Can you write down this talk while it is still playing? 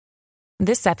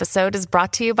This episode is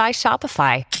brought to you by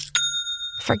Shopify.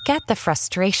 Forget the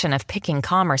frustration of picking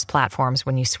commerce platforms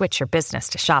when you switch your business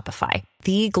to Shopify,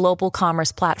 the global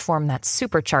commerce platform that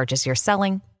supercharges your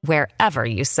selling wherever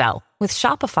you sell. With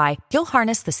Shopify, you'll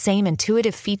harness the same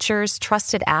intuitive features,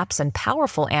 trusted apps, and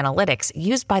powerful analytics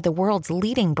used by the world's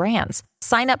leading brands.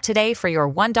 Sign up today for your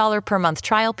 $1 per month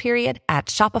trial period at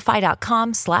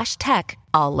shopify.com/tech,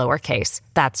 all lowercase.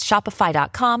 That's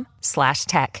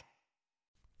shopify.com/tech.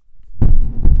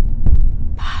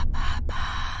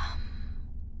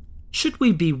 Should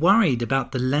we be worried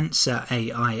about the Lensa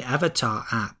AI avatar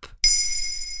app?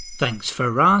 Thanks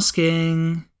for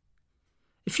asking.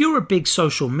 If you're a big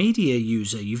social media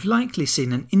user, you've likely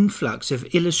seen an influx of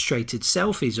illustrated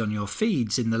selfies on your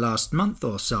feeds in the last month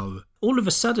or so. All of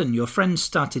a sudden, your friends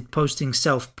started posting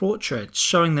self-portraits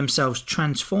showing themselves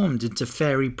transformed into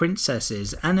fairy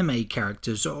princesses, anime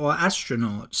characters, or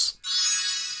astronauts.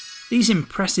 These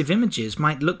impressive images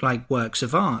might look like works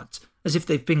of art, as if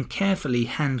they've been carefully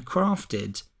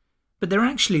handcrafted, but they're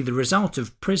actually the result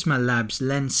of Prisma Labs'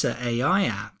 Lensa AI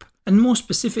app, and more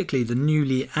specifically the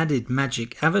newly added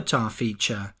Magic Avatar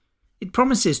feature. It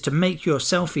promises to make your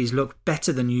selfies look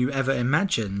better than you ever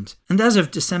imagined, and as of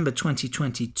December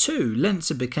 2022,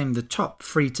 Lensa became the top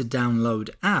free-to-download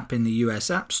app in the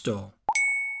US App Store.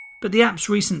 But the app's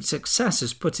recent success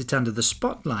has put it under the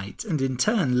spotlight and in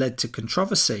turn led to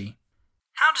controversy.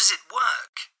 How does it work?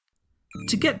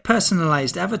 To get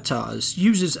personalized avatars,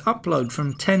 users upload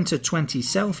from 10 to 20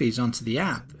 selfies onto the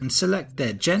app and select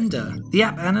their gender. The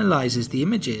app analyzes the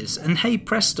images and hey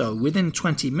presto, within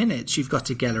 20 minutes you've got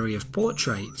a gallery of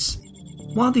portraits.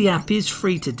 While the app is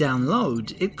free to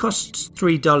download, it costs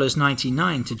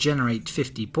 $3.99 to generate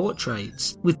 50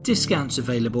 portraits, with discounts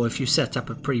available if you set up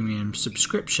a premium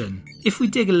subscription. If we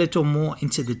dig a little more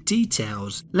into the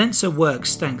details, Lensa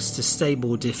works thanks to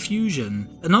Stable Diffusion,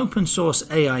 an open source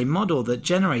AI model that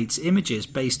generates images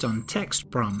based on text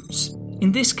prompts.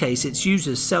 In this case, it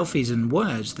uses selfies and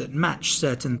words that match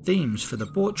certain themes for the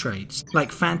portraits,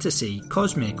 like fantasy,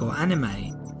 cosmic, or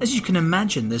anime. As you can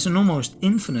imagine, there's an almost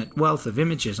infinite wealth of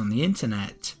images on the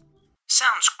internet.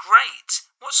 Sounds great.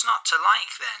 What's not to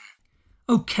like then?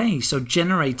 Okay, so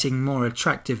generating more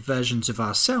attractive versions of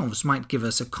ourselves might give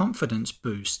us a confidence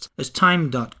boost, as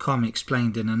Time.com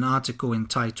explained in an article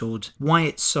entitled "Why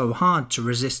It's So Hard to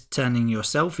Resist Turning Your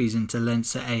Selfies into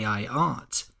Lensa AI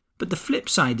Art." But the flip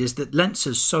side is that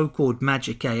Lensa's so-called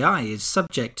Magic AI is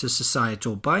subject to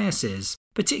societal biases,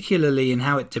 particularly in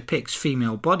how it depicts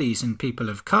female bodies and people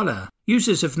of colour.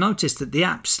 Users have noticed that the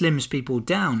app slims people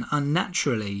down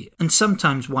unnaturally and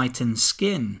sometimes whitens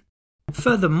skin.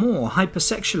 Furthermore,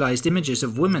 hypersexualized images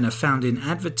of women are found in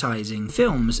advertising,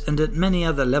 films, and at many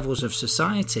other levels of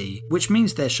society, which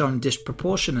means they're shown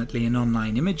disproportionately in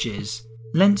online images.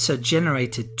 Lensa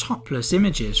generated topless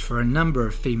images for a number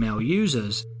of female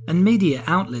users, and media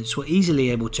outlets were easily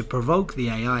able to provoke the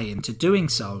AI into doing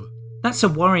so. That's a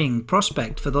worrying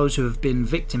prospect for those who have been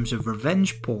victims of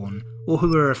revenge porn, or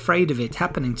who are afraid of it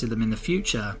happening to them in the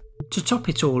future. To top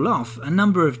it all off, a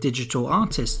number of digital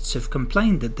artists have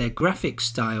complained that their graphic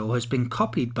style has been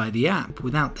copied by the app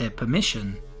without their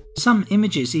permission. Some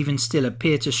images even still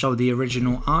appear to show the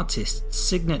original artist's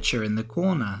signature in the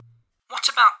corner. What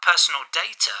about personal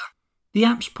data? The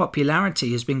app's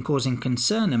popularity has been causing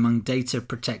concern among data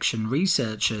protection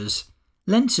researchers.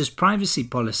 Lensa's privacy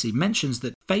policy mentions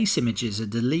that face images are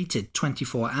deleted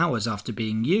 24 hours after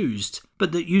being used,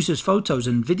 but that users' photos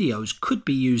and videos could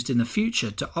be used in the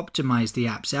future to optimize the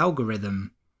app's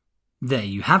algorithm. There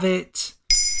you have it.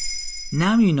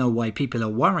 Now you know why people are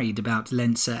worried about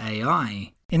Lensa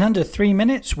AI. In under 3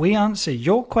 minutes, we answer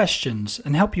your questions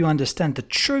and help you understand the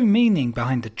true meaning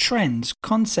behind the trends,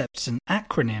 concepts, and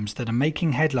acronyms that are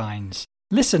making headlines.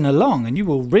 Listen along and you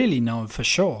will really know for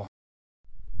sure.